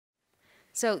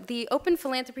So the Open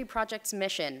Philanthropy Project's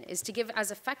mission is to give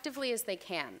as effectively as they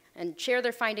can and share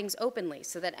their findings openly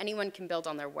so that anyone can build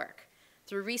on their work.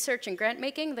 Through research and grant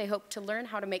making, they hope to learn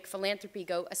how to make philanthropy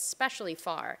go especially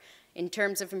far in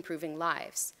terms of improving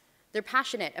lives. They're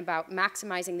passionate about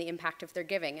maximizing the impact of their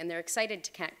giving, and they're excited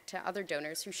to connect to other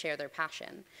donors who share their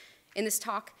passion. In this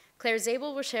talk, Claire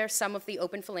Zabel will share some of the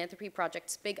Open Philanthropy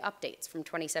Project's big updates from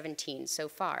 2017 so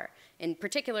far. In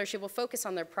particular, she will focus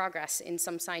on their progress in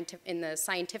the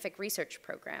scientific research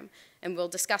program, and will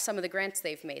discuss some of the grants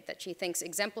they've made that she thinks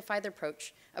exemplify their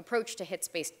approach to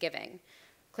hits-based giving.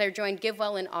 Claire joined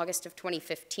GiveWell in August of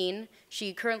 2015.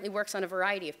 She currently works on a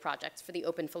variety of projects for the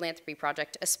Open Philanthropy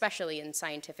Project, especially in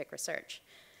scientific research.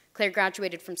 Claire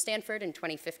graduated from Stanford in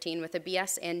 2015 with a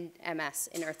BS and MS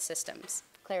in Earth Systems.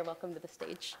 Claire, welcome to the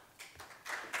stage.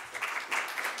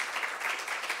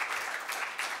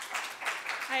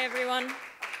 Hi, everyone.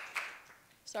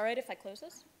 Is it all right if I close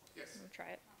this? Yes. I'm gonna try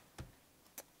it.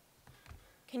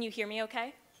 Can you hear me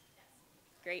okay?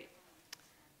 Great.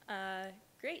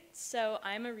 Great. So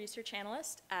I'm a research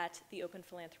analyst at the Open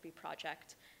Philanthropy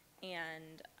Project,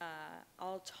 and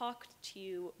I'll talk to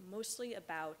you mostly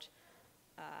about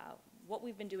what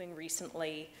we've been doing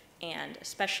recently, and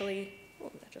especially,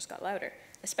 oh, that just got louder,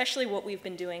 especially what we've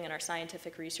been doing in our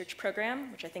scientific research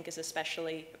program, which I think is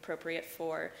especially appropriate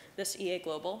for this EA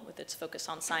Global with its focus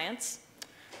on science.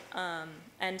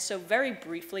 And so very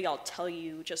briefly, I'll tell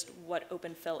you just what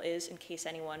Open Phil is in case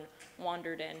anyone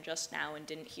wandered in just now and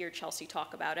didn't hear Chelsea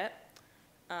talk about it.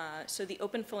 So the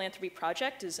Open Philanthropy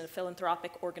Project is a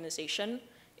philanthropic organization.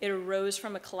 It arose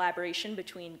from a collaboration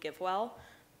between GiveWell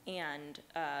and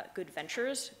Good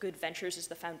Ventures. Good Ventures is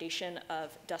the foundation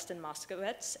of Dustin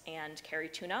Moskowitz and Carrie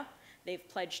Tuna. They've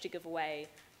pledged to give away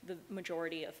the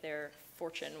majority of their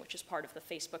fortune, which is part of the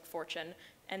Facebook fortune,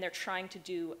 and they're trying to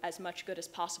do as much good as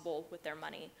possible with their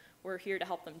money. We're here to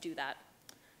help them do that.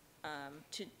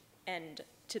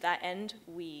 To that end,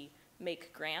 we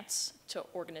make grants to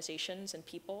organizations and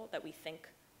people that we think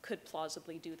could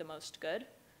plausibly do the most good,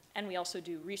 and we also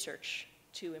do research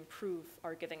to improve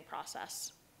our giving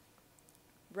process.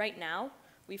 Right now,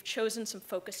 we've chosen some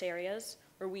focus areas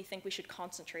where we think we should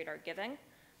concentrate our giving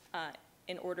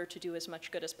in order to do as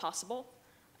much good as possible.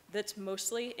 That's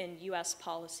mostly in US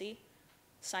policy,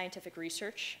 scientific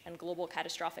research, and global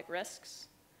catastrophic risks.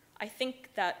 I think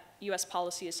that US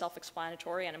policy is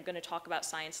self-explanatory, and I'm going to talk about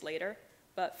science later,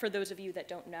 but for those of you that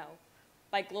don't know,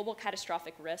 by global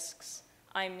catastrophic risks,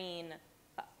 I mean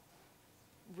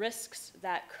risks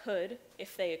that could,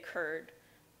 if they occurred,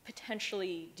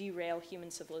 potentially derail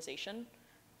human civilization,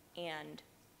 and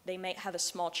they might have a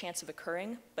small chance of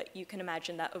occurring, but you can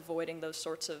imagine that avoiding those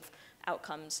sorts of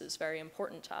outcomes is very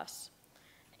important to us.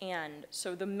 And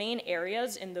so the main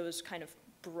areas in those kind of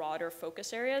broader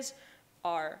focus areas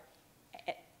are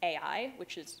AI,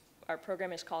 which is, our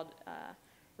program is called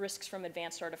Risks from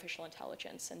Advanced Artificial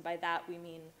Intelligence, and by that we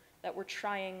mean that we're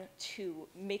trying to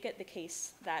make it the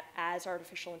case that as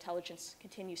artificial intelligence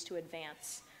continues to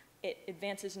advance, it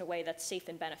advances in a way that's safe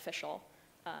and beneficial,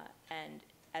 and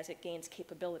as it gains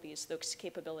capabilities, those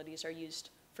capabilities are used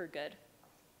for good.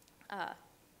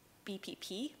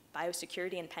 BPP,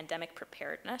 Biosecurity and Pandemic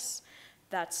Preparedness,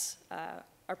 that's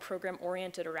our program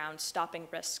oriented around stopping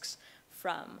risks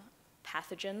from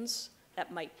pathogens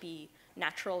that might be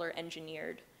natural or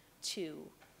engineered to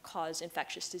cause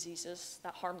infectious diseases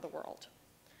that harm the world.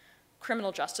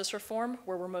 Criminal justice reform,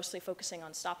 where we're mostly focusing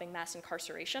on stopping mass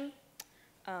incarceration.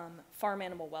 Farm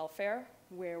animal welfare,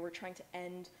 where we're trying to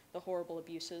end the horrible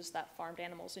abuses that farmed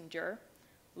animals endure.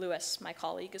 Lewis, my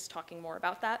colleague, is talking more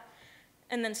about that.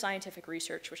 And then scientific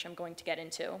research, which I'm going to get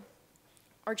into.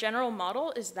 Our general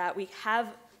model is that we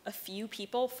have a few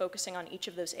people focusing on each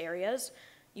of those areas,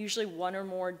 usually one or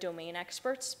more domain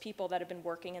experts, people that have been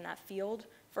working in that field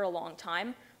for a long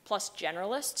time, plus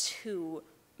generalists who,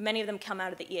 many of them come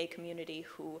out of the EA community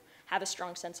who have a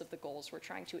strong sense of the goals we're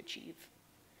trying to achieve.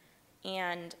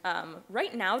 And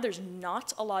right now, there's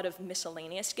not a lot of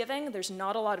miscellaneous giving. There's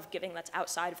not a lot of giving that's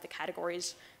outside of the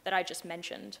categories that I just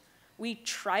mentioned. We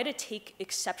try to take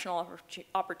exceptional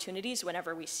opportunities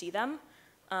whenever we see them,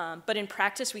 but in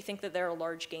practice, we think that there are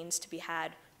large gains to be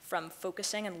had from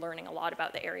focusing and learning a lot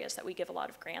about the areas that we give a lot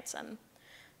of grants in.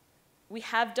 We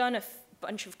have done a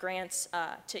bunch of grants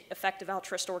to effective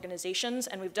altruist organizations,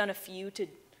 and we've done a few to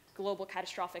global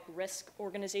catastrophic risk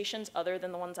organizations other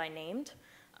than the ones I named.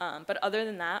 But other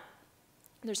than that,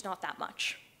 there's not that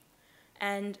much.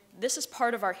 And this is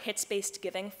part of our hits-based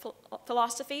giving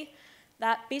philosophy.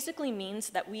 That basically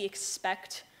means that we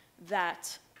expect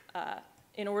that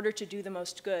in order to do the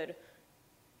most good,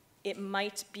 it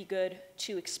might be good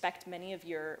to expect many of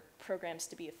your programs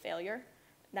to be a failure.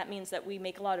 That means that we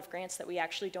make a lot of grants that we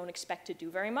actually don't expect to do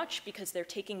very much because they're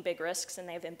taking big risks and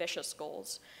they have ambitious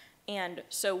goals. And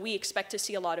so we expect to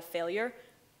see a lot of failure.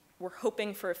 We're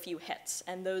hoping for a few hits,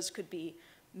 and those could be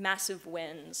massive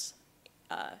wins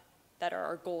that are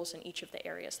our goals in each of the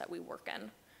areas that we work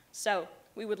in. So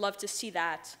we would love to see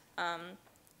that,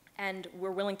 and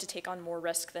we're willing to take on more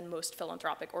risk than most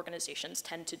philanthropic organizations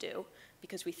tend to do,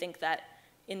 because we think that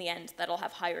in the end, that'll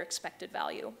have higher expected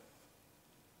value.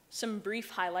 Some brief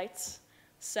highlights.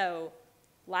 So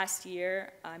last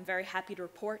year, I'm very happy to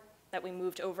report that we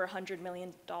moved over $100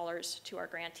 million to our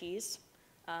grantees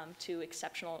to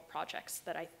exceptional projects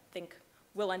that I think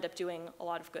will end up doing a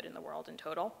lot of good in the world in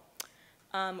total.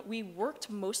 We worked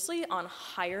mostly on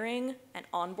hiring and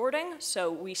onboarding, so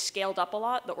we scaled up a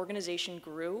lot. The organization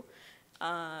grew.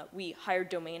 We hired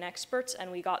domain experts,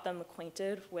 and we got them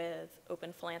acquainted with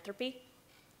Open Philanthropy.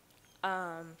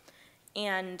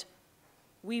 And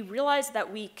we realized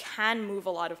that we can move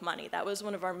a lot of money. That was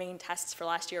one of our main tests for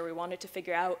last year. We wanted to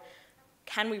figure out,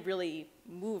 can we really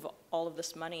move all of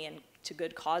this money into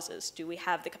good causes? Do we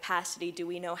have the capacity? Do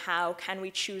we know how? Can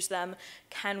we choose them?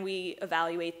 Can we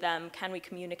evaluate them? Can we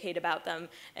communicate about them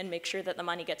and make sure that the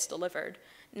money gets delivered?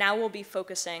 Now we'll be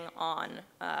focusing on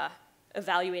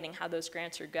evaluating how those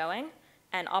grants are going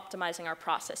and optimizing our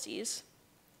processes.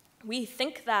 We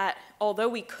think that although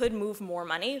we could move more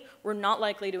money, we're not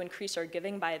likely to increase our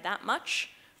giving by that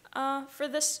much for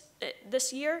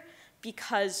this year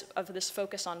because of this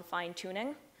focus on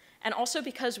fine-tuning, and also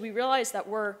because we realize that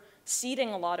we're seeding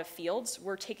a lot of fields.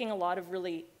 We're taking a lot of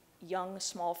really young,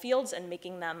 small fields and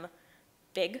making them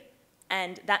big,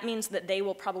 and that means that they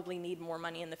will probably need more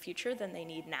money in the future than they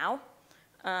need now.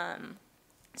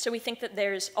 So we think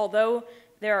that although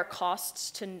there are costs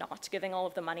to not giving all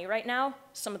of the money right now,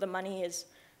 some of the money is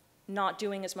not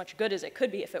doing as much good as it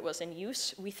could be if it was in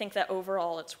use. We think that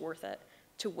overall it's worth it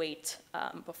to wait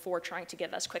before trying to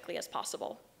give as quickly as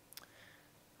possible.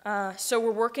 So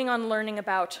we're working on learning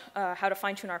about how to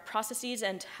fine-tune our processes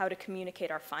and how to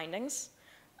communicate our findings.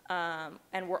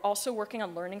 And we're also working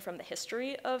on learning from the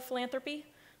history of philanthropy.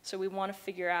 So we want to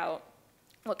figure out,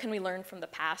 what can we learn from the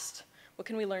past? What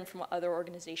can we learn from what other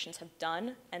organizations have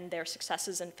done and their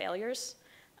successes and failures?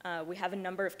 We have a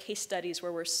number of case studies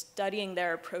where we're studying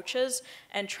their approaches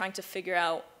and trying to figure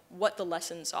out what the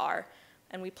lessons are.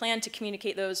 And we plan to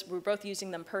communicate those. We're both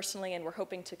using them personally, and we're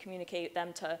hoping to communicate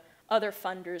them to other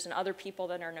funders and other people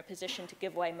that are in a position to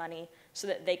give away money so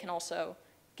that they can also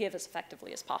give as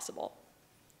effectively as possible.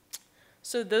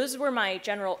 So those were my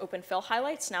general Open Phil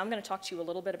highlights. Now I'm going to talk to you a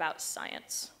little bit about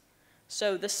science.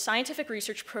 So the scientific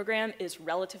research program is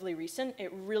relatively recent.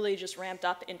 It really just ramped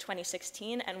up in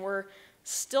 2016, and we're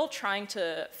still trying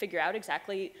to figure out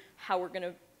exactly how we're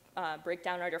going to break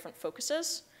down our different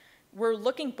focuses. We're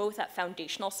looking both at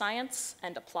foundational science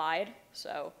and applied.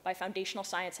 So by foundational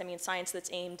science, I mean science that's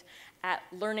aimed at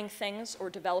learning things or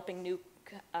developing new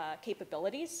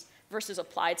capabilities, versus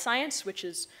applied science, which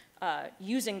is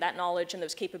using that knowledge and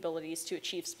those capabilities to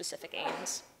achieve specific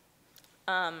aims.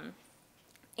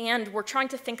 And we're trying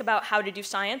to think about how to do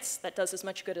science that does as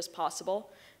much good as possible.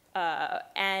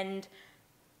 And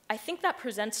I think that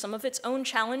presents some of its own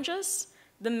challenges.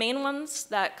 The main ones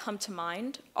that come to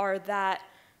mind are that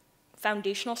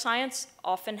foundational science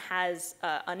often has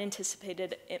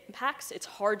unanticipated impacts. It's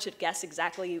hard to guess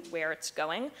exactly where it's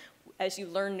going. As you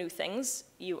learn new things,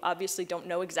 you obviously don't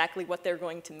know exactly what they're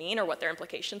going to mean or what their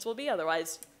implications will be,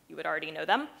 otherwise you would already know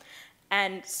them.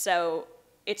 And so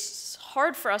it's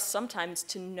hard for us sometimes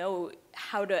to know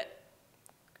how to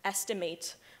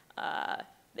estimate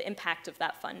the impact of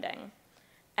that funding.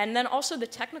 And then also the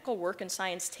technical work in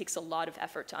science takes a lot of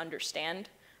effort to understand.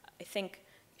 I think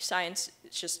science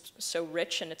is just so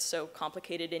rich and it's so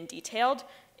complicated and detailed.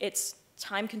 It's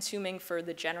time-consuming for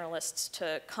the generalists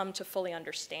to come to fully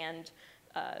understand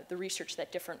the research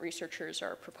that different researchers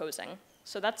are proposing.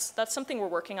 So that's something we're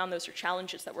working on. Those are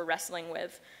challenges that we're wrestling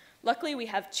with. Luckily, we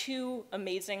have two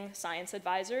amazing science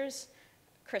advisors,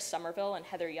 Chris Somerville and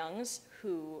Heather Youngs,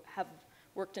 who have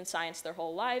worked in science their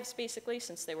whole lives, basically,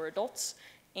 since they were adults,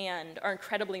 and are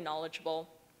incredibly knowledgeable.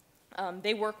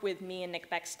 They work with me and Nick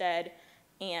Beckstead,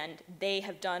 and they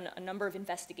have done a number of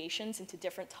investigations into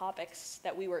different topics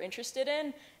that we were interested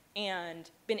in and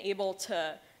been able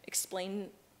to explain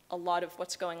a lot of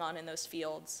what's going on in those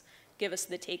fields, give us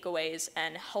the takeaways,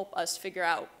 and help us figure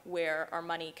out where our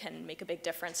money can make a big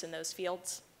difference in those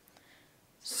fields.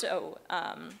 So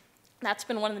that's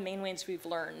been one of the main ways we've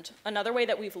learned. Another way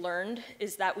that we've learned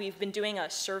is that we've been doing a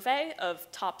survey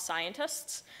of top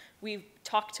scientists. We've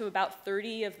talked to about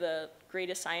 30 of the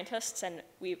greatest scientists, and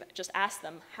we've just asked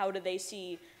them, how do they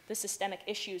see the systemic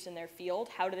issues in their field.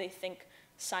 How do they think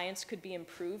science could be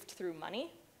improved through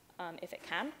money, if it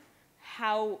can?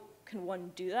 How can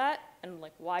one do that? And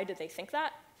like, why did they think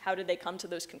that? How did they come to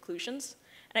those conclusions?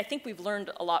 And I think we've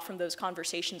learned a lot from those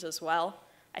conversations as well.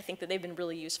 I think that they've been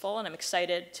really useful, and I'm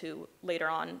excited to later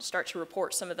on start to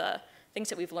report some of the things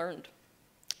that we've learned.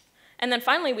 And then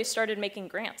finally, we started making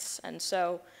grants. And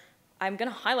so I'm going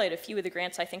to highlight a few of the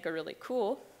grants I think are really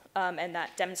cool, and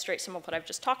that demonstrate some of what I've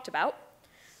just talked about.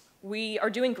 We are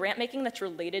doing grant making that's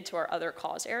related to our other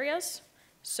cause areas.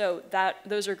 So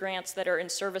those are grants that are in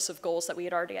service of goals that we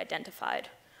had already identified.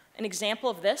 An example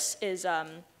of this is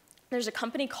there's a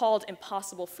company called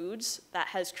Impossible Foods that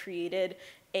has created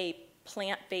a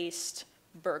plant-based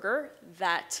burger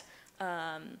that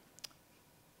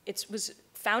it was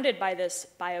founded by this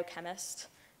biochemist,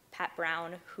 Pat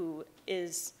Brown, who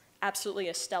is absolutely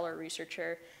a stellar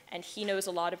researcher, and he knows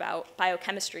a lot about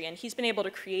biochemistry, and he's been able to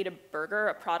create a burger,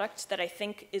 a product that I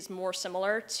think is more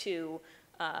similar to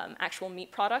actual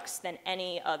meat products than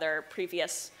any other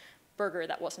previous burger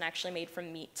that wasn't actually made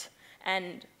from meat.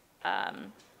 And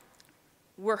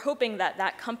we're hoping that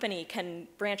that company can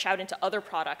branch out into other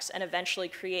products and eventually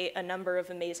create a number of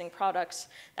amazing products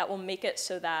that will make it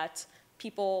so that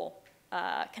people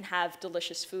can have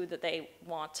delicious food that they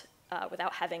want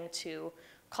without having to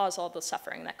cause all the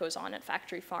suffering that goes on at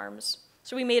factory farms.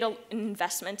 So we made an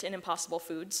investment in Impossible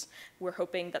Foods. We're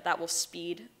hoping that that will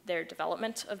speed their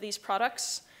development of these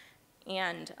products,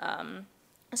 and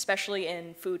especially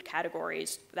in food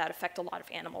categories that affect a lot of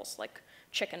animals, like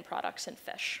chicken products and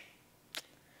fish.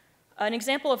 An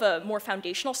example of a more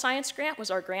foundational science grant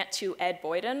was our grant to Ed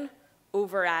Boyden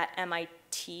over at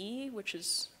MIT, which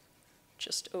is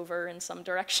just over in some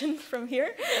direction from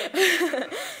here.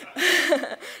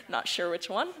 Not sure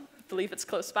which one. I believe it's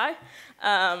close by.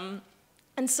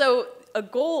 And so a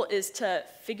goal is to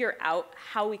figure out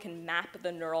how we can map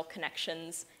the neural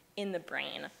connections in the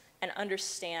brain and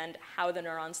understand how the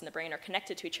neurons in the brain are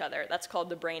connected to each other. That's called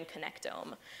the brain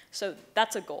connectome. So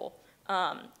that's a goal.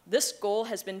 This goal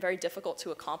has been very difficult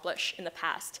to accomplish in the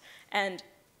past. And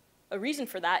a reason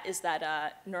for that is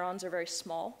that neurons are very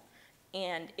small,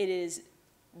 and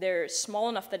they're small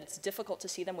enough that it's difficult to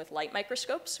see them with light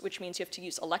microscopes, which means you have to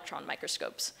use electron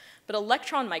microscopes. But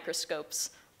electron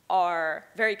microscopes are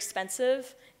very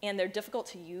expensive, and they're difficult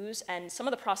to use, and some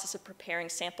of the process of preparing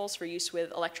samples for use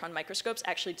with electron microscopes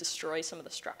actually destroys some of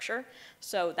the structure.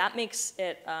 So that makes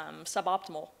it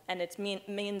suboptimal, and it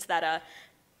means that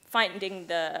finding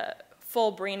the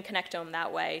full brain connectome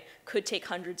that way could take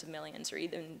hundreds of millions or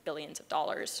even billions of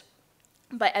dollars.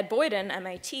 But at Boyden,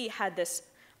 MIT had this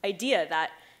idea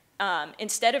that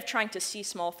instead of trying to see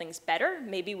small things better,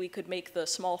 maybe we could make the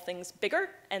small things bigger,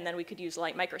 and then we could use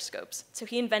light microscopes. So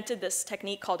he invented this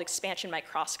technique called expansion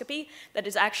microscopy that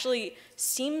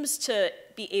seems to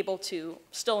be able to,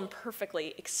 still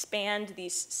imperfectly, expand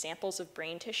these samples of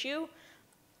brain tissue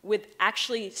with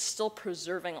actually still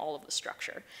preserving all of the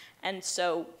structure. And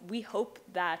so we hope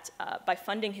that by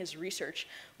funding his research,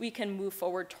 we can move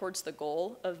forward towards the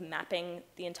goal of mapping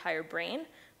the entire brain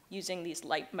using these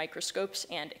light microscopes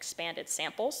and expanded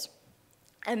samples.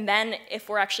 And then if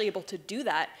we're actually able to do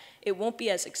that, it won't be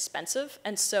as expensive,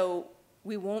 and so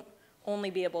we won't only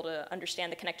be able to understand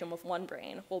the connectome of one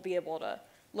brain. We'll be able to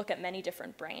look at many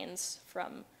different brains,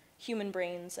 from human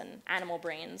brains and animal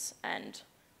brains, and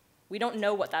we don't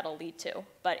know what that'll lead to,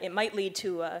 but it might lead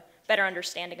to a better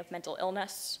understanding of mental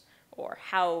illness, or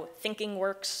how thinking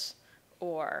works,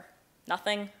 or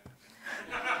nothing.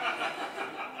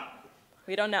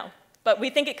 We don't know, but we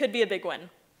think it could be a big win.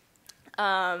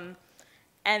 And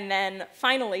then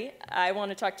finally, I want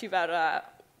to talk to you about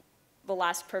the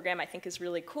last program I think is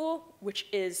really cool, which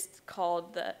is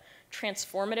called the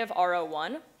Transformative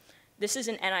RO1. This is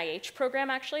an NIH program,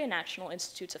 actually, a National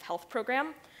Institutes of Health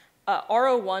program.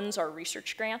 RO1s are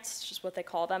research grants, which is what they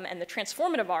call them, and the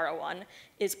Transformative RO1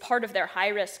 is part of their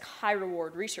high-risk,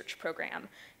 high-reward research program.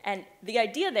 And the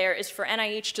idea there is for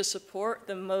NIH to support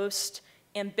the most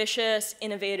ambitious,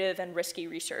 innovative, and risky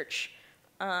research.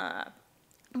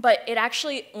 But it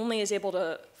actually only is able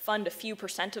to fund a few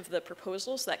 % of the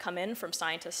proposals that come in from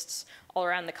scientists all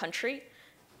around the country.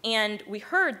 And we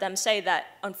heard them say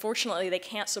that, unfortunately, they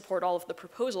can't support all of the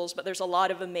proposals, but there's a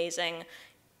lot of amazing,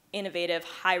 innovative,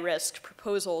 high-risk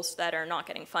proposals that are not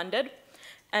getting funded.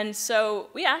 And so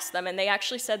we asked them, and they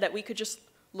actually said that we could just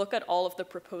look at all of the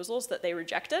proposals that they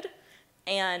rejected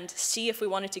and see if we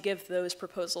wanted to give those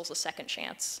proposals a second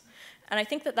chance. And I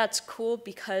think that that's cool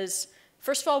because,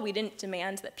 first of all, we didn't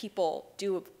demand that people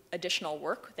do additional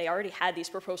work. They already had these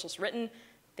proposals written.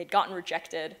 They'd gotten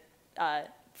rejected.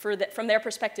 From their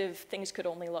perspective, things could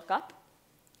only look up.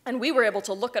 And we were able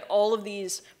to look at all of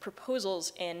these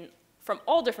proposals from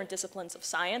all different disciplines of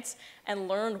science and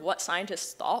learn what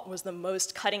scientists thought was the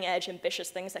most cutting edge, ambitious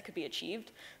things that could be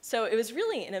achieved. So it was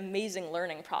really an amazing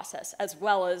learning process, as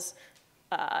well as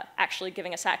actually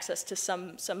giving us access to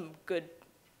some good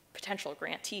potential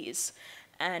grantees.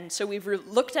 And so we've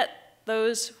looked at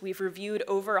those, we've reviewed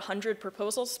over 100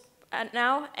 proposals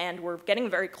now, and we're getting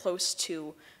very close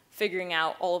to figuring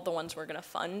out all of the ones we're gonna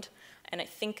fund. And I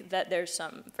think that there's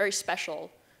some very special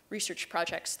research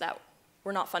projects that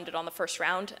were not funded on the first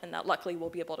round, and that luckily we'll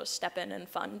be able to step in and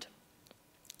fund.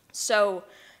 So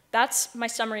that's my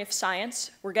summary of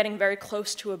science. We're getting very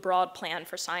close to a broad plan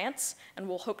for science, and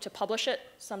we'll hope to publish it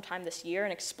sometime this year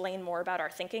and explain more about our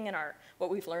thinking and what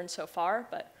we've learned so far,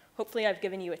 but hopefully I've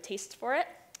given you a taste for it,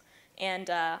 and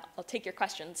I'll take your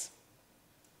questions.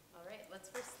 All right, let's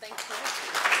first thank you.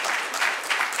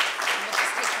 And we'll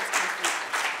just take questions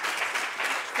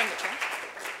from the chair.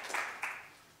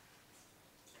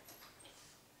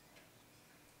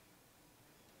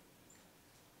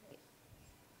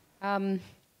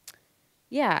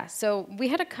 Yeah, so we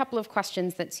had a couple of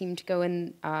questions that seemed to go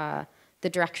in the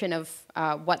direction of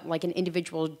what like an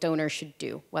individual donor should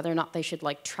do, whether or not they should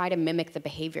like try to mimic the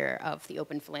behavior of the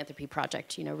Open Philanthropy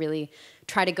Project, you know, really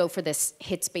try to go for this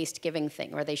hits-based giving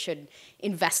thing, or they should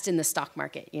invest in the stock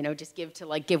market, you know, just give to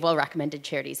like GiveWell recommended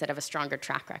charities that have a stronger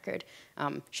track record.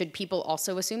 Should people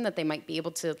also assume that they might be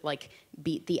able to like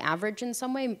beat the average in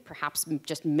some way, perhaps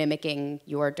just mimicking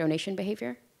your donation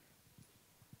behavior?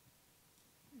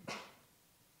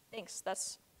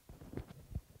 Thanks.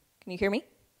 Can you hear me?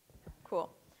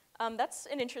 Cool. That's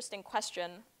an interesting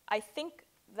question. I think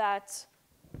that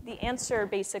the answer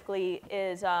basically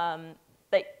is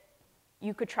that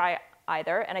you could try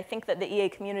either, and I think that the EA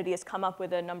community has come up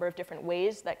with a number of different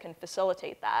ways that can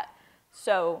facilitate that.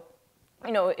 So,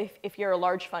 you know, if you're a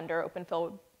large funder, Open Phil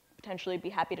would potentially be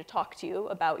happy to talk to you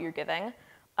about your giving.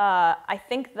 I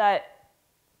think that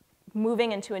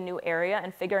moving into a new area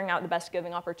and figuring out the best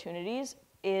giving opportunities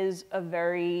is a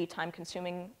very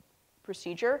time-consuming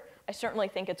procedure. I certainly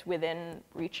think it's within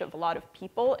reach of a lot of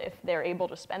people if they're able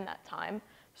to spend that time.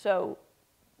 So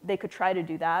they could try to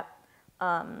do that.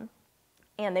 And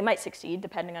they might succeed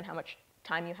depending on how much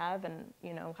time you have and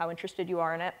you know how interested you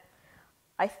are in it.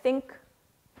 I think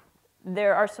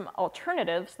there are some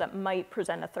alternatives that might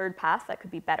present a third path that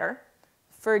could be better.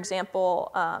 For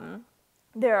example,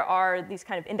 there are these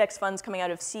kind of index funds coming out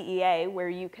of CEA where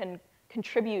you can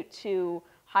contribute to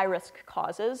high-risk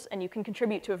causes, and you can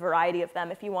contribute to a variety of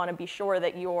them. If you want to be sure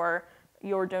that your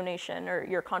donation or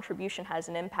your contribution has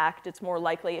an impact, it's more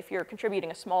likely if you're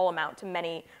contributing a small amount to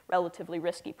many relatively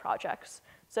risky projects.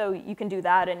 So you can do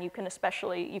that, and you can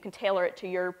tailor it to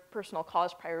your personal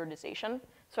cause prioritization.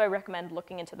 So I recommend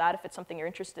looking into that if it's something you're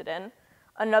interested in.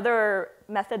 Another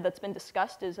method that's been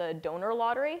discussed is a donor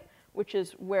lottery, which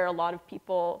is where a lot of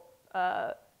people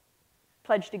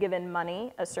pledge to give in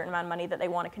money, a certain amount of money that they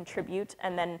want to contribute,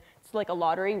 and then it's like a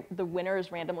lottery. The winner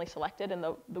is randomly selected, and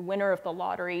the winner of the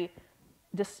lottery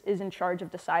is in charge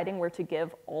of deciding where to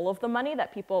give all of the money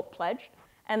that people pledged.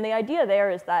 And the idea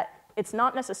there is that it's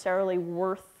not necessarily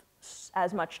worth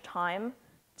as much time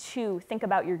to think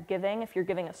about your giving if you're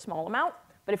giving a small amount,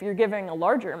 but if you're giving a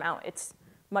larger amount, it's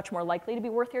much more likely to be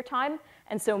worth your time.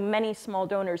 And so many small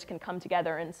donors can come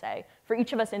together and say, for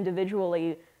each of us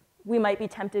individually, we might be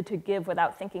tempted to give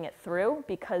without thinking it through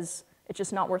because it's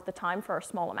just not worth the time for our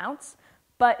small amounts.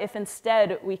 But if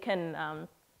instead we can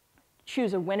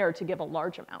choose a winner to give a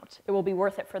large amount, it will be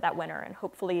worth it for that winner, and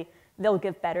hopefully they'll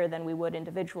give better than we would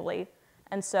individually.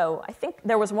 And so I think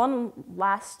there was one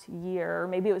last year,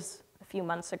 maybe it was a few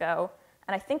months ago,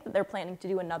 and I think that they're planning to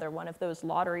do another one of those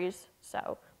lotteries.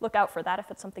 So look out for that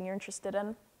if it's something you're interested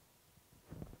in.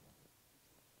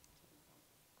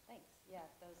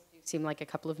 Seem like a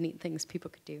couple of neat things people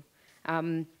could do.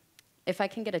 If I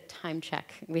can get a time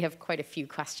check, we have quite a few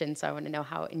questions, so I want to know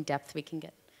how in-depth we can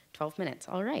get. 12 minutes,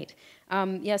 all right.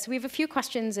 Yeah, so we have a few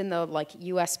questions in the like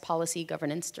US policy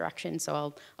governance direction,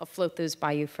 so I'll float those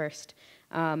by you first.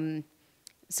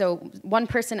 So one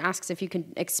person asks if you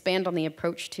can expand on the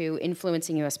approach to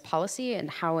influencing US policy and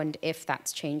how and if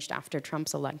that's changed after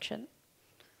Trump's election.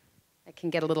 It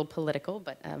can get a little political,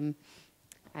 but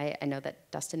I know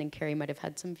that Dustin and Carrie might have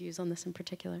had some views on this in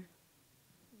particular.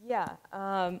 Yeah,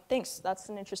 thanks. That's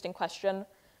an interesting question.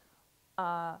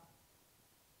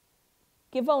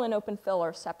 GiveWell and Open Phil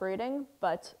are separating,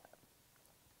 but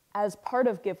as part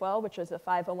of GiveWell, which is a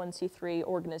 501c3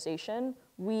 organization,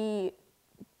 we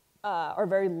are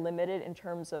very limited in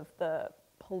terms of the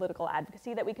political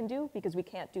advocacy that we can do because we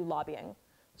can't do lobbying.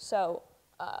 So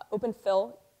Open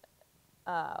Phil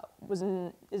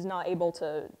is not able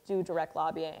to do direct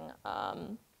lobbying.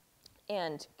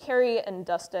 And Carrie and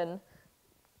Dustin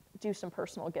do some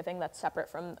personal giving that's separate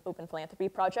from Open Philanthropy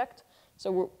Project.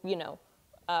 So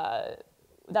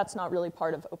that's not really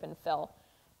part of Open Phil.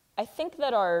 I think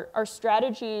that our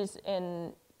strategies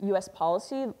in US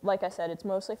policy, like I said, it's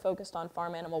mostly focused on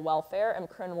farm animal welfare and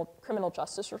criminal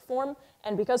justice reform.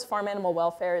 And because farm animal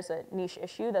welfare is a niche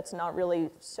issue that's not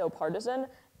really so partisan,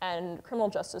 and criminal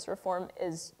justice reform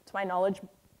is, to my knowledge,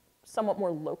 somewhat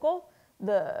more local,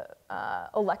 the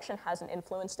election hasn't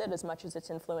influenced it as much as it's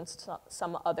influenced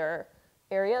some other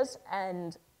areas.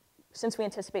 And since we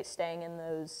anticipate staying in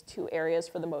those two areas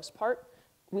for the most part,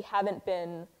 we haven't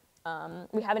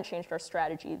changed our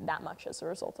strategy that much as a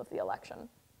result of the election.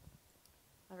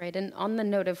 All right, and on the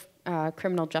note of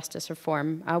criminal justice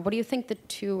reform, what do you think the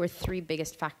 2 or 3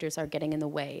 biggest factors are getting in the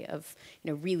way of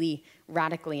really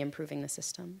radically improving the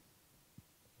system?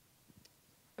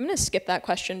 I'm going to skip that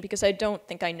question because I don't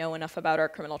think I know enough about our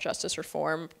criminal justice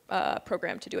reform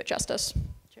program to do it justice.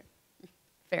 Sure,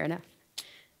 fair enough.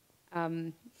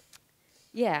 I'm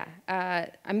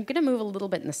going to move a little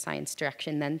bit in the science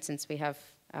direction then, since we have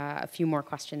a few more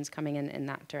questions coming in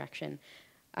that direction.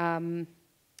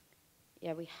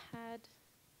 Yeah, we had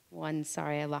one.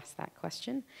 Sorry, I lost that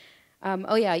question.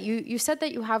 You said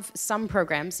that you have some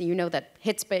programs, and you know that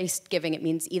hits-based giving, it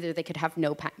means either they could have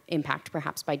no impact,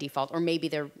 perhaps by default, or maybe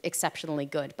they're exceptionally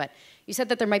good. But you said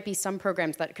that there might be some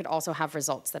programs that could also have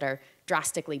results that are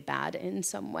drastically bad in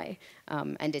some way.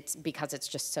 And it's because it's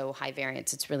just so high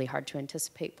variance, it's really hard to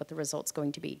anticipate what the result's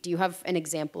going to be. Do you have an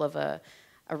example of a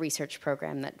research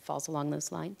program that falls along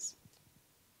those lines?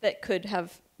 That could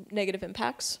have negative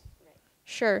impacts?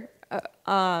 Sure.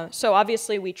 So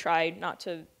obviously we try not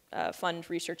to fund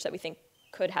research that we think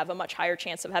could have a much higher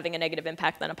chance of having a negative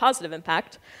impact than a positive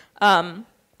impact.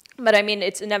 But I mean,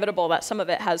 it's inevitable that some of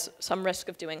it has some risk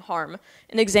of doing harm.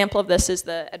 An example of this is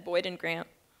the Ed Boyden grant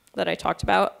that I talked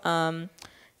about.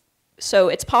 So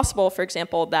it's possible, for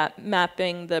example, that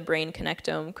mapping the brain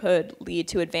connectome could lead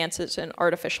to advances in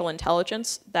artificial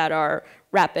intelligence that are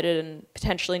rapid and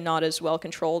potentially not as well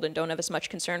controlled and don't have as much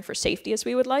concern for safety as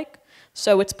we would like.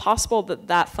 So it's possible that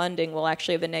that funding will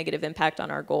actually have a negative impact on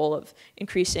our goal of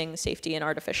increasing safety in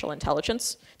artificial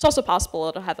intelligence. It's also possible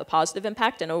it'll have a positive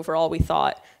impact, and overall we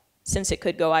thought, since it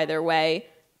could go either way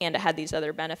and it had these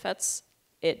other benefits,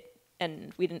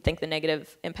 and we didn't think the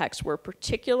negative impacts were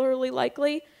particularly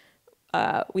likely,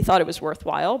 we thought it was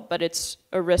worthwhile, but it's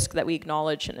a risk that we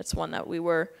acknowledge, and it's one that we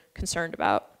were concerned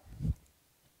about.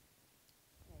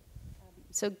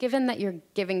 So given that you're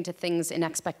giving to things in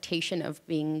expectation of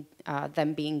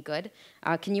them being good,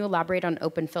 can you elaborate on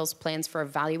Open Phil's plans for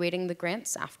evaluating the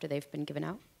grants after they've been given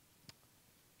out?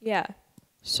 Yeah.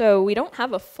 So we don't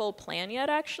have a full plan yet,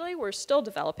 actually. We're still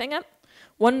developing it.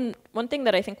 One thing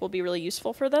that I think will be really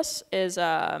useful for this is,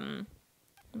 I'm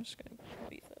just going to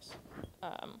repeat this.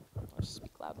 I'll just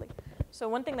speak loudly. So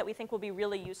one thing that we think will be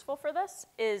really useful for this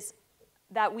is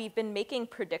that we've been making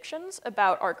predictions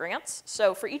about our grants.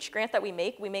 So for each grant that we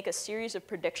make a series of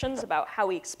predictions about how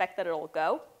we expect that it'll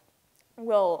go.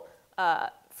 We'll,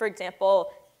 for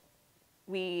example,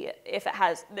 if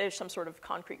there's some sort of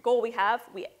concrete goal we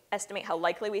estimate how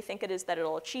likely we think it is that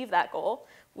it'll achieve that goal.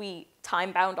 We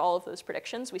time bound all of those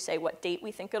predictions. We say what date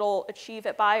we think it'll achieve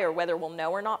it by, or whether we'll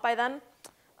know or not by then.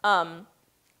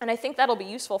 And I think that'll be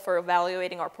useful for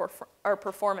evaluating our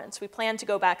performance. We plan to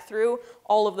go back through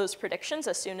all of those predictions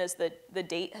as soon as the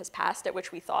date has passed at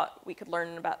which we thought we could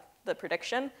learn about the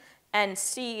prediction, and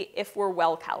see if we're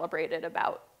well calibrated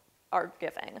about our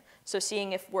giving. So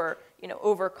seeing if we're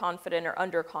overconfident or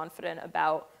underconfident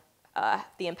about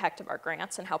the impact of our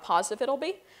grants and how positive it'll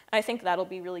be. And I think that'll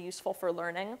be really useful for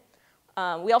learning.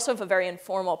 We also have a very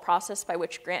informal process by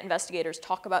which grant investigators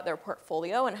talk about their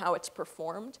portfolio and how it's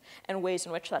performed, and ways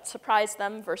in which that surprised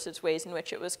them versus ways in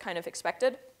which it was kind of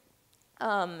expected.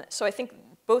 So I think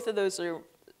both of those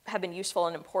have been useful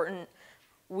and important.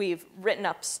 We've written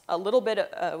up a little bit,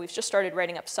 we've just started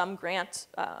writing up some grant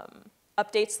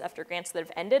updates after grants that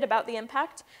have ended about the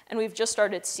impact, and we've just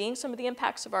started seeing some of the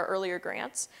impacts of our earlier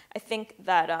grants. I think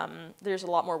that there's a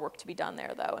lot more work to be done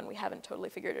there, though, and we haven't totally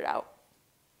figured it out.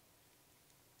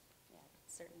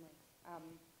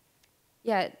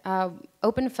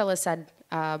 Open Phil has said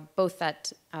both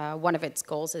that one of its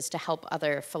goals is to help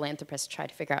other philanthropists try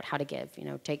to figure out how to give,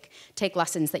 take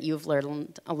lessons that you've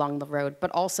learned along the road, but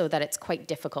also that it's quite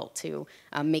difficult to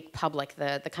make public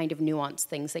the kind of nuanced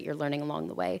things that you're learning along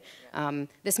the way.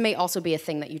 This may also be a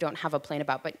thing that you don't have a plan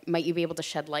about, but might you be able to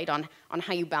shed light on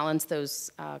how you balance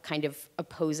those kind of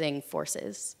opposing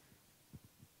forces?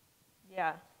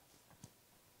 Yeah.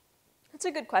 That's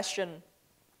a good question.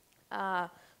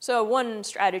 So one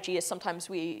strategy is sometimes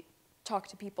we talk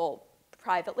to people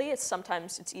privately.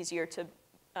 Sometimes it's easier to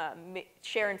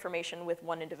share information with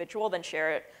one individual than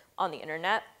share it on the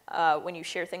internet. When you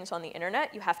share things on the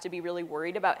internet, you have to be really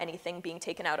worried about anything being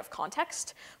taken out of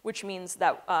context, which means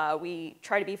that we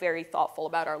try to be very thoughtful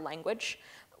about our language.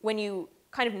 When you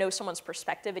kind of know someone's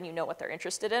perspective and you know what they're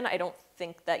interested in, I don't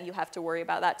think that you have to worry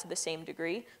about that to the same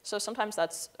degree. So sometimes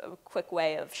that's a quick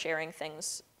way of sharing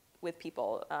things with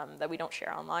people that we don't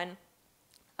share online.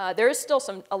 There is still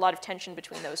a lot of tension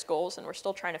between those goals, and we're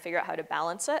still trying to figure out how to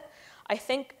balance it. I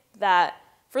think that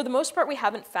for the most part, we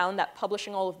haven't found that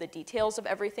publishing all of the details of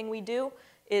everything we do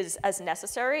is as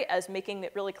necessary as making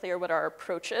it really clear what our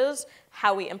approach is,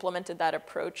 how we implemented that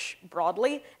approach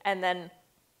broadly, and then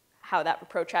how that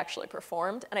approach actually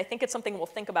performed. And I think it's something we'll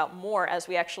think about more as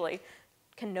we actually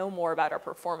can know more about our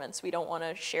performance. We don't want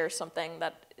to share something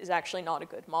that is actually not a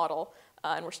good model,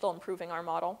 and we're still improving our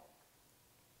model.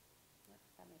 Yep,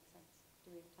 that makes sense.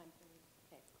 Do we have time for,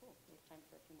 okay, cool. We have time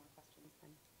for a few more questions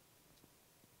then.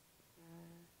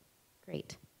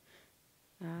 Great.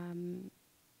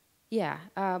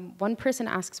 One person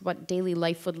asks what daily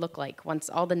life would look like once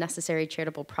all the necessary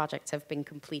charitable projects have been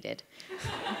completed.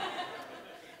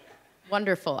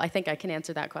 Wonderful. I think I can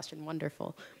answer that question.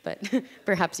 Wonderful. But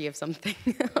perhaps you have something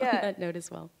on that note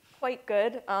as well. Quite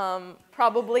good.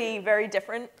 Probably very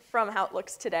different from how it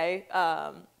looks today.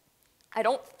 I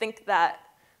don't think that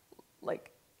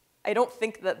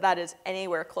that is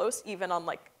anywhere close, even on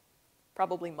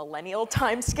probably millennial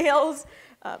timescales,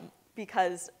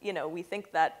 because we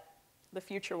think that the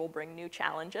future will bring new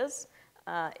challenges.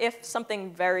 If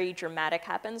something very dramatic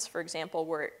happens, for example,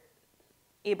 we're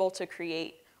able to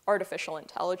create artificial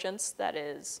intelligence that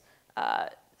is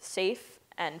safe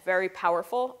and very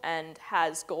powerful and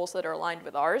has goals that are aligned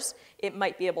with ours, it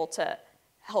might be able to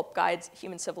help guide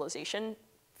human civilization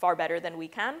far better than we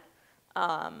can.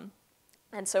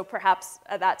 And so perhaps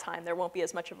at that time there won't be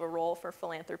as much of a role for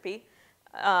philanthropy,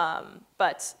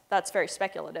 but that's very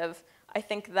speculative. I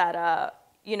think that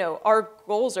our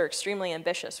goals are extremely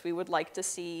ambitious. We would like to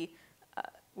see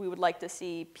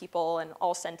people and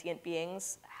all sentient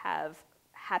beings have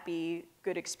happy,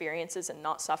 good experiences and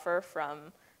not suffer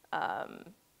from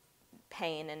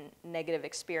pain and negative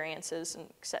experiences,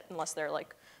 except unless they're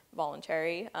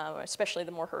voluntary, especially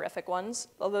the more horrific ones.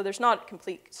 Although there's not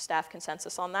complete staff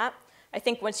consensus on that. I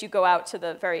think once you go out to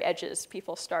the very edges,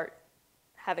 people start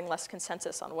having less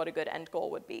consensus on what a good end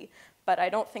goal would be. But I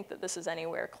don't think that this is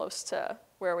anywhere close to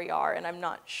where we are, and I'm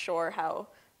not sure how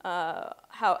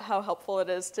helpful it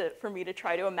is for me to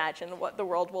try to imagine what the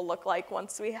world will look like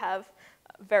once we have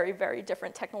very, very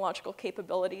different technological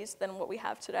capabilities than what we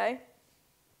have today.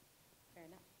 Fair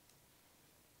enough.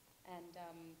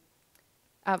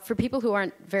 And for people who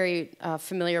aren't very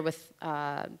familiar with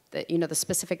the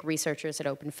specific researchers at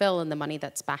Open Phil and the money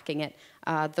that's backing it,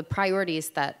 the priorities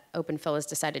that Open Phil has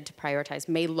decided to prioritize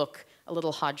may look a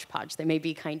little hodgepodge. They may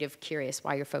be kind of curious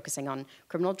why you're focusing on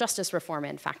criminal justice reform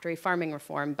and factory farming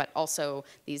reform, but also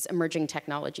these emerging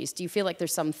technologies. Do you feel like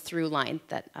there's some through line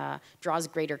that draws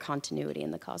greater continuity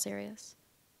in the cause areas?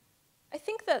 I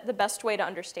think that the best way to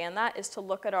understand that is to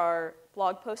look at our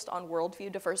blog post on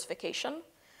worldview diversification.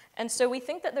 And so we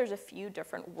think that there's a few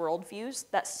different worldviews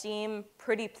that seem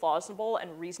pretty plausible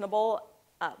and reasonable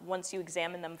once you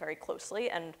examine them very closely.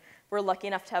 And we're lucky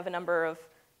enough to have a number of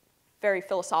very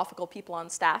philosophical people on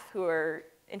staff who are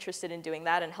interested in doing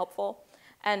that and helpful.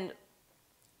 And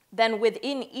then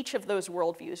within each of those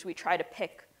worldviews, we try to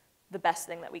pick the best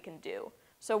thing that we can do.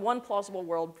 So one plausible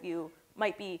worldview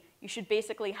might be you should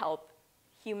basically help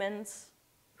humans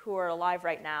who are alive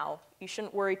right now. You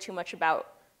shouldn't worry too much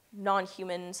about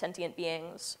non-human sentient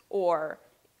beings or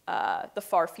the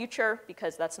far future,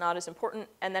 because that's not as important.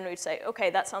 And then we'd say, okay,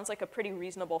 that sounds like a pretty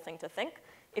reasonable thing to think.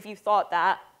 If you thought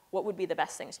that, what would be the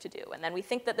best things to do? And then we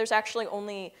think that there's actually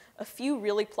only a few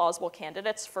really plausible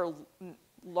candidates for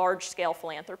large-scale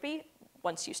philanthropy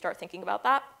once you start thinking about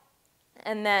that.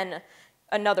 And then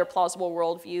another plausible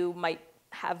worldview might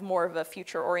have more of a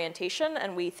future orientation,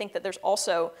 and we think that there's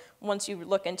also, once you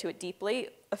look into it deeply,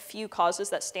 a few causes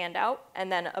that stand out, and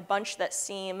then a bunch that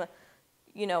seem,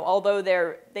 although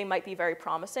they might be very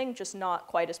promising, just not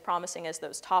quite as promising as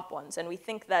those top ones. And we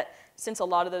think that since a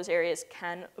lot of those areas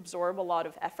can absorb a lot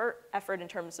of effort in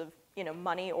terms of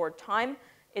money or time,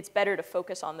 it's better to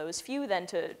focus on those few than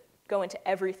to go into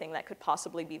everything that could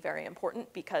possibly be very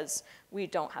important, because we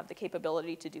don't have the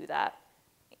capability to do that.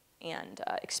 And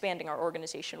expanding our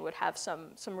organization would have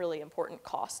some really important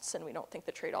costs, and we don't think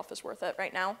the trade-off is worth it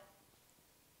right now.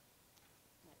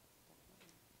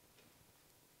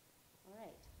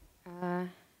 All right.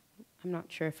 I'm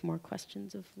not sure if more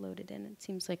questions have loaded in. It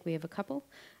seems like we have a couple.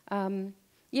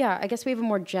 Yeah, I guess we have a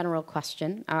more general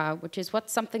question, which is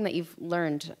what's something that you've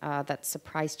learned that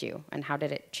surprised you, and how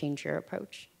did it change your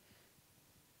approach?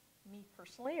 Me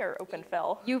personally or Open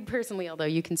Phil? You personally, although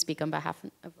you can speak on behalf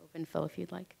of Open Phil if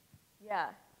you'd like. Yeah.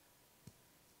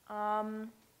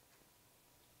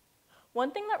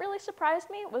 One thing that really surprised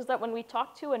me was that when we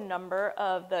talked to a number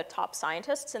of the top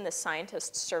scientists in this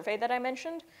scientist survey that I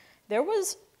mentioned, there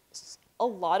was a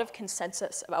lot of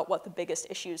consensus about what the biggest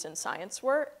issues in science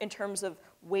were in terms of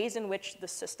ways in which the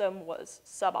system was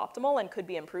suboptimal and could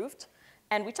be improved.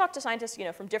 And we talked to scientists,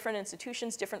 from different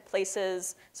institutions, different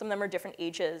places, some of them are different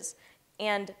ages,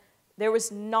 and there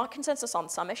was not consensus on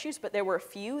some issues, but there were a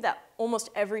few that almost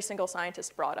every single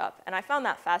scientist brought up. And I found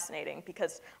that fascinating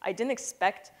because I didn't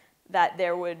expect that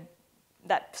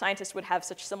that scientists would have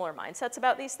such similar mindsets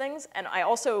about these things. And I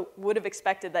also would have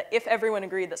expected that if everyone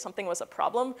agreed that something was a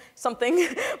problem, something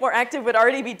more active would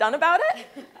already be done about it.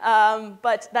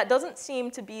 But that doesn't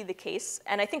seem to be the case.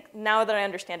 And I think now that I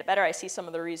understand it better, I see some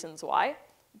of the reasons why.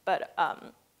 But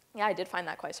yeah, I did find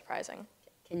that quite surprising.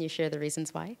 Can you share the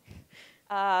reasons why?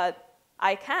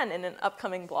 I can in an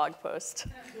upcoming blog post.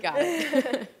 Got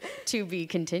it. To be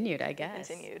continued, I guess.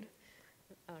 Continued.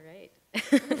 All right.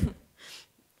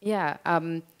 Yeah,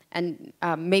 and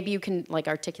maybe you can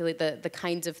articulate the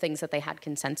kinds of things that they had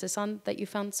consensus on that you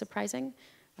found surprising.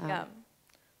 Yeah,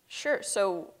 sure.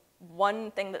 So one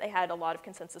thing that they had a lot of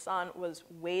consensus on was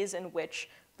ways in which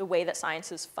the way that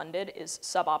science is funded is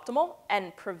suboptimal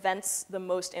and prevents the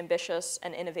most ambitious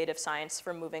and innovative science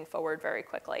from moving forward very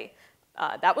quickly.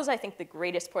 That was, I think, the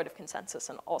greatest point of consensus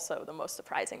and also the most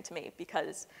surprising to me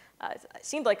because it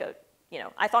seemed like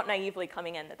I thought naively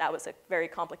coming in that that was a very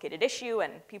complicated issue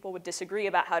and people would disagree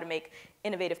about how to make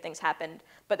innovative things happen.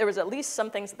 But there was at least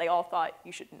some things that they all thought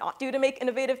you should not do to make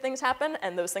innovative things happen,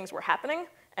 and those things were happening,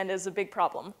 and it was a big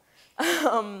problem.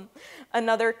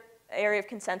 Another area of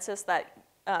consensus that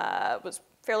was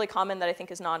fairly common that I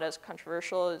think is not as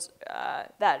controversial is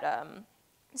that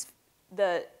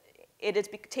it has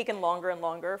taken longer and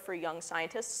longer for young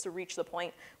scientists to reach the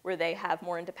point where they have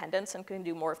more independence and can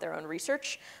do more of their own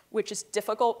research, which is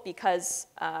difficult because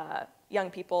young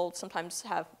people sometimes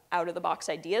have out-of-the-box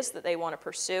ideas that they want to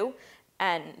pursue.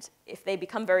 And if they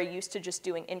become very used to just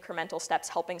doing incremental steps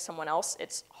helping someone else,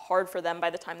 it's hard for them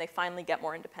by the time they finally get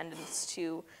more independence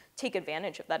to take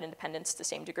advantage of that independence to the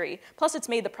same degree. Plus, it's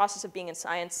made the process of being in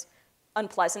science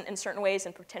unpleasant in certain ways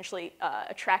and potentially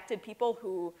attracted people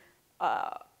who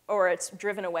or it's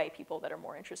driven away people that are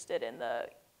more interested in the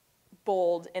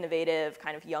bold, innovative,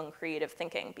 kind of young, creative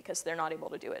thinking because they're not able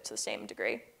to do it to the same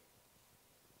degree.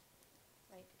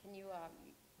 Right. Can you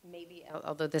maybe,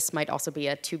 although this might also be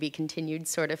a to-be-continued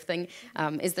sort of thing,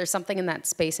 is there something in that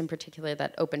space in particular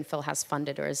that Open Phil has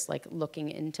funded or is looking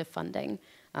into funding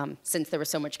since there was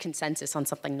so much consensus on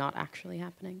something not actually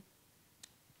happening?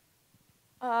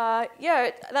 Yeah,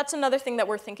 that's another thing that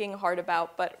we're thinking hard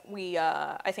about, but we,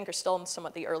 I think, are still in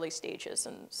somewhat the early stages,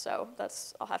 and so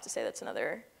I'll have to say that's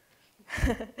another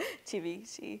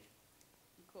TBC.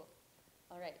 Cool.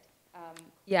 All right.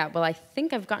 Yeah, well, I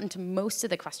think I've gotten to most of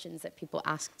the questions that people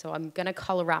asked, so I'm going to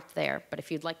call a wrap there, but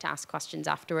if you'd like to ask questions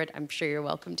afterward, I'm sure you're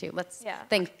welcome to. Let's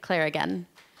thank Claire again.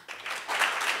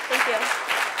 Thank you.